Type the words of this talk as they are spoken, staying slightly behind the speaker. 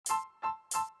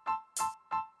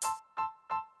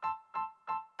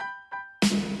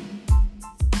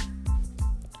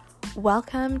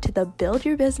Welcome to the Build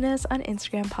Your Business on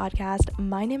Instagram podcast.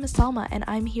 My name is Salma and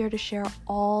I'm here to share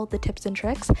all the tips and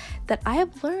tricks that I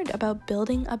have learned about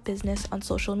building a business on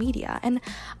social media. And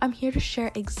I'm here to share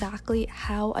exactly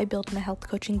how I built my health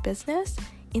coaching business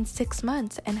in 6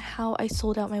 months and how I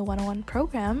sold out my one-on-one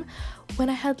program when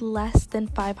I had less than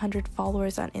 500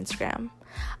 followers on Instagram.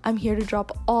 I'm here to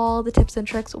drop all the tips and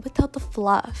tricks without the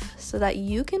fluff so that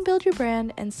you can build your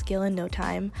brand and scale in no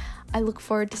time. I look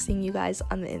forward to seeing you guys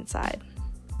on the inside.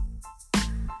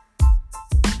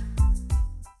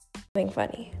 Something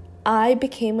funny. I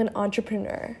became an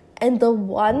entrepreneur, and the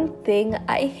one thing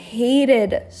I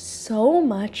hated so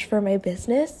much for my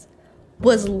business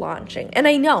was launching. And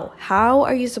I know, how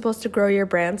are you supposed to grow your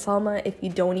brand, Salma, if you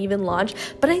don't even launch?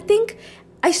 But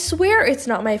I swear it's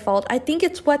not my fault. I think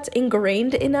it's what's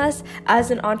ingrained in us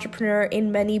as an entrepreneur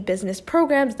in many business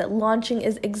programs that launching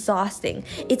is exhausting.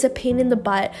 It's a pain in the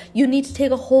butt. You need to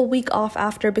take a whole week off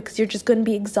after because you're just going to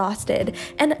be exhausted.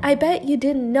 And I bet you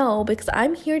didn't know, because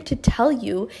I'm here to tell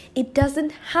you it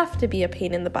doesn't have to be a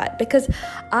pain in the butt, because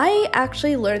I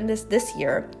actually learned this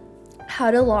year, how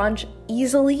to launch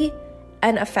easily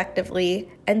and effectively.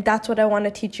 And that's what I want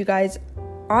to teach you guys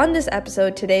on this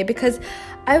episode today, because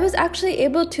I was actually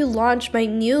able to launch my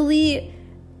newly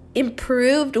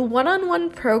improved one-on-one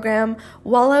program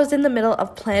while I was in the middle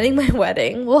of planning my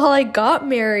wedding, while I got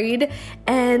married,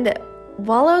 and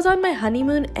while I was on my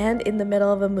honeymoon and in the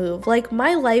middle of a move. Like,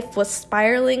 my life was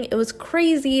spiraling, it was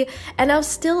crazy, and I was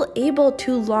still able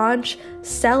to launch,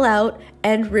 sell out,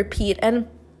 and repeat. And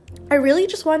I really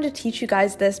just wanted to teach you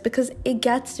guys this because it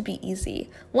gets to be easy.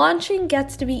 Launching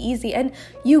gets to be easy, and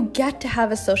you get to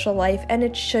have a social life, and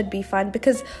it should be fun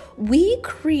because we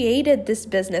created this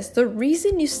business. The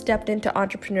reason you stepped into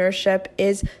entrepreneurship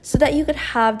is so that you could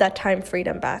have that time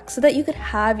freedom back, so that you could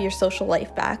have your social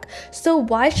life back. So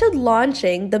why should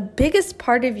launching, the biggest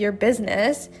part of your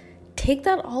business, take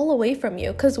that all away from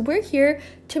you? Because we're here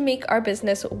to make our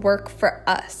business work for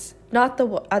us, not the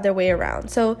other way around.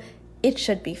 So it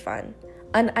should be fun.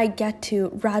 And I get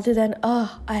to, rather than,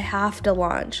 I have to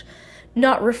launch,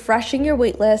 not refreshing your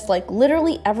waitlist like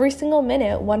literally every single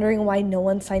minute, wondering why no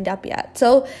one signed up yet.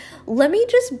 So let me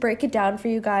just break it down for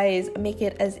you guys, make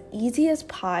it as easy as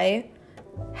pie,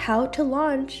 how to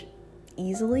launch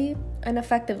easily and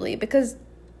effectively, because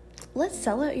let's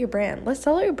sell out your brand. Let's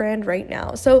sell out your brand right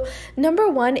now. So number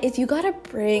one is you gotta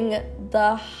bring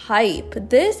the hype.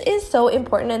 This is so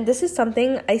important, and this is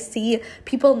something I see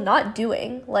people not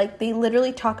doing. Like, they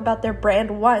literally talk about their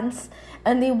brand once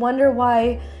and they wonder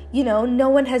why, no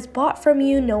one has bought from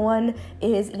you, no one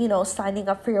is, signing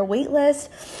up for your wait list.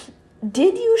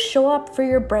 Did you show up for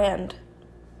your brand?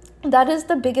 That is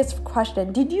the biggest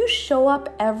question. Did you show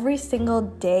up every single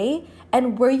day,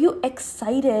 and were you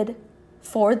excited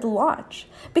for the launch?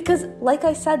 Because like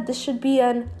I said, this should be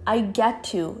an I get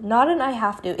to, not an I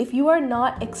have to. If you are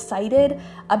not excited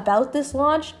about this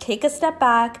launch, take a step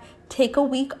back, take a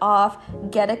week off,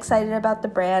 get excited about the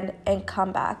brand, and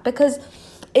come back. Because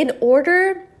in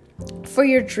order for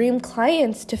your dream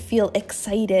clients to feel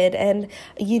excited and,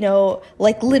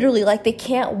 literally they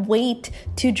can't wait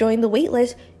to join the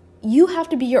waitlist, you have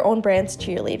to be your own brand's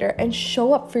cheerleader and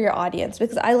show up for your audience.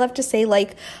 Because I love to say,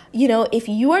 if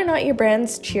you are not your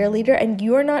brand's cheerleader and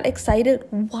you are not excited,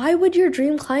 why would your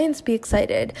dream clients be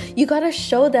excited? You got to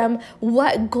show them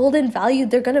what golden value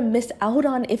they're going to miss out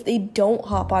on if they don't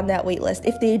hop on that waitlist,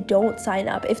 if they don't sign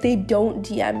up, if they don't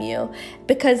DM you.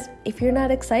 Because if you're not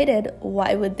excited,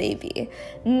 why would they be?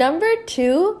 Number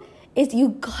two is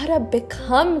you got to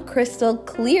become crystal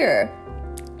clear.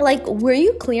 Were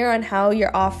you clear on how your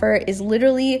offer is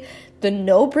literally the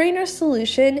no-brainer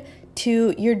solution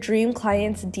to your dream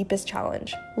client's deepest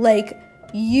challenge?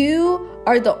 You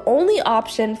are the only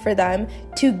option for them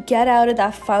to get out of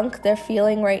that funk they're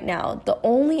feeling right now. The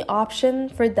only option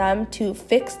for them to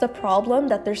fix the problem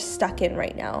that they're stuck in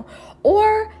right now.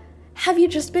 Or have you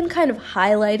just been kind of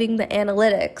highlighting the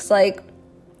analytics?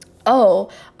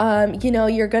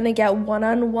 You're going to get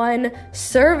one-on-one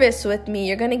service with me.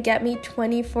 You're going to get me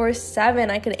 24/7.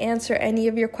 I can answer any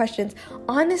of your questions.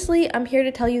 Honestly, I'm here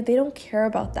to tell you they don't care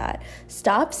about that.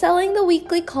 Stop selling the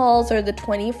weekly calls or the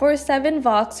 24/7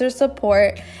 Voxer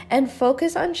support and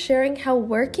focus on sharing how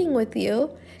working with you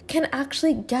can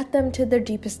actually get them to their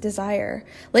deepest desire.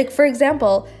 For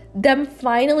example, them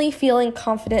finally feeling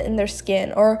confident in their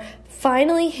skin, or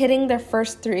finally hitting their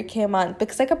first 3K a month.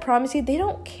 Because I can promise you, they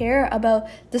don't care about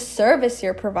the service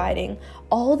you're providing.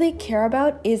 All they care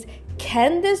about is,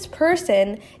 can this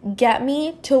person get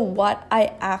me to what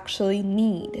I actually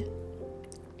need?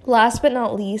 Last but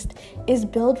not least is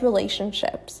build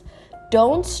relationships.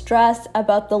 Don't stress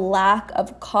about the lack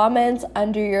of comments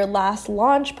under your last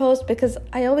launch post, because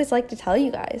I always like to tell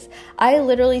you guys, I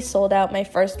literally sold out my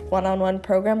first one-on-one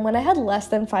program when I had less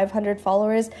than 500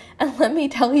 followers. And let me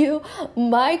tell you,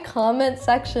 my comment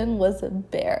section was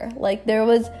bare. Like, there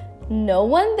was no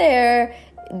one there.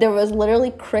 There was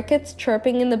literally crickets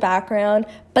chirping in the background,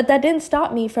 but that didn't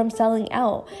stop me from selling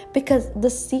out, because the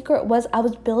secret was I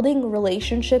was building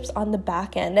relationships on the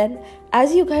back end. And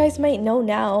as you guys might know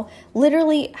now,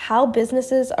 literally how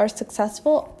businesses are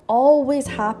successful always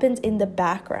happens in the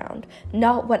background,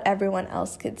 not what everyone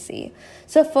else could see.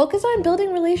 So focus on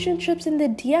building relationships in the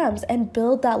DMs and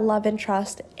build that love and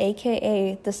trust,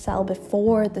 aka the sell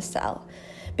before the sell.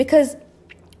 Because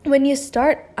when you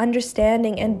start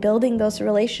understanding and building those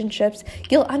relationships,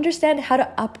 you'll understand how to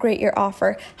upgrade your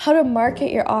offer, how to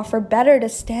market your offer better to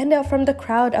stand out from the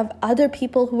crowd of other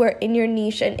people who are in your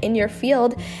niche and in your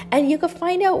field. And you could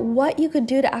find out what you could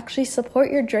do to actually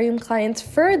support your dream clients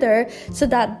further, so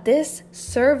that this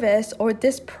service or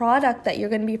this product that you're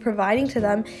going to be providing to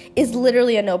them is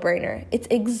literally a no-brainer. It's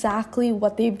exactly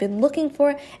what they've been looking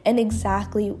for and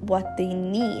exactly what they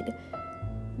need.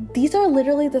 These are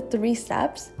literally the 3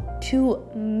 steps to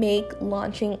make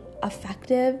launching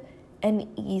effective and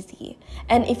easy.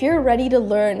 And if you're ready to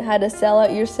learn how to sell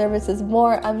out your services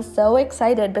more, I'm so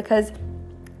excited, because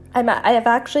I have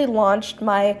actually launched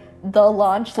the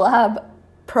Launch Lab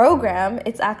program.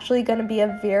 It's actually going to be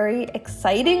a very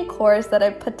exciting course that I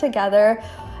put together.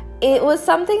 It was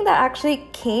something that actually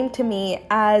came to me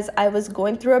as I was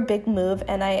going through a big move,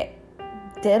 and I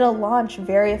did a launch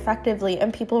very effectively,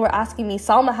 and people were asking me,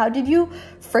 Salma, how did you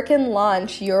freaking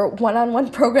launch your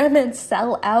one-on-one program and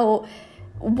sell out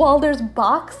while there's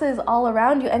boxes all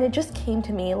around you? And it just came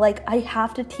to me, like, I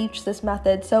have to teach this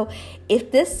method. So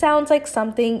if this sounds like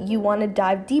something you want to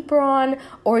dive deeper on,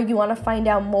 or you want to find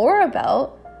out more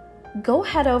about, go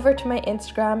head over to my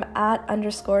Instagram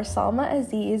 @_Salma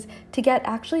Aziz to get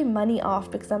actually money off,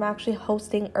 because I'm actually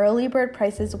hosting early bird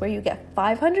prices where you get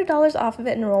 $500 off of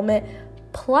enrollment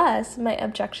plus my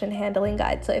objection handling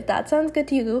guide. So if that sounds good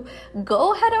to you,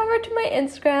 go head over to my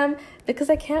Instagram, because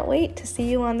I can't wait to see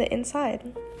you on the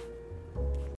inside.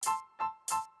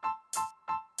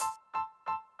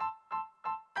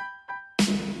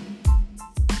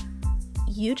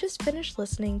 You just finished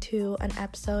listening to an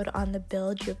episode on the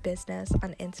Build Your Business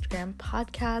on Instagram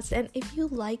podcast. And if you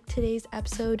liked today's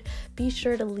episode, be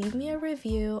sure to leave me a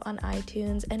review on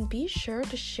iTunes, and be sure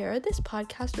to share this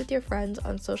podcast with your friends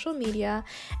on social media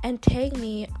and tag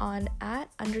me on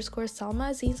 @_Salma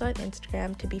Aziz on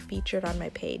Instagram to be featured on my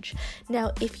page.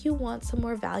 Now, if you want some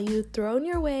more value thrown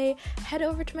your way, head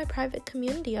over to my private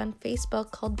community on Facebook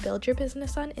called Build Your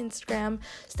Business on Instagram,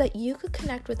 so that you could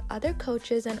connect with other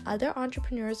coaches and other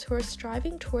entrepreneurs who are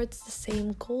striving towards the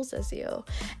same goals as you.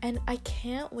 And I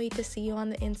can't wait to see you on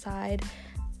the inside.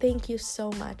 Thank you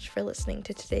so much for listening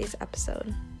to today's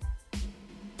episode.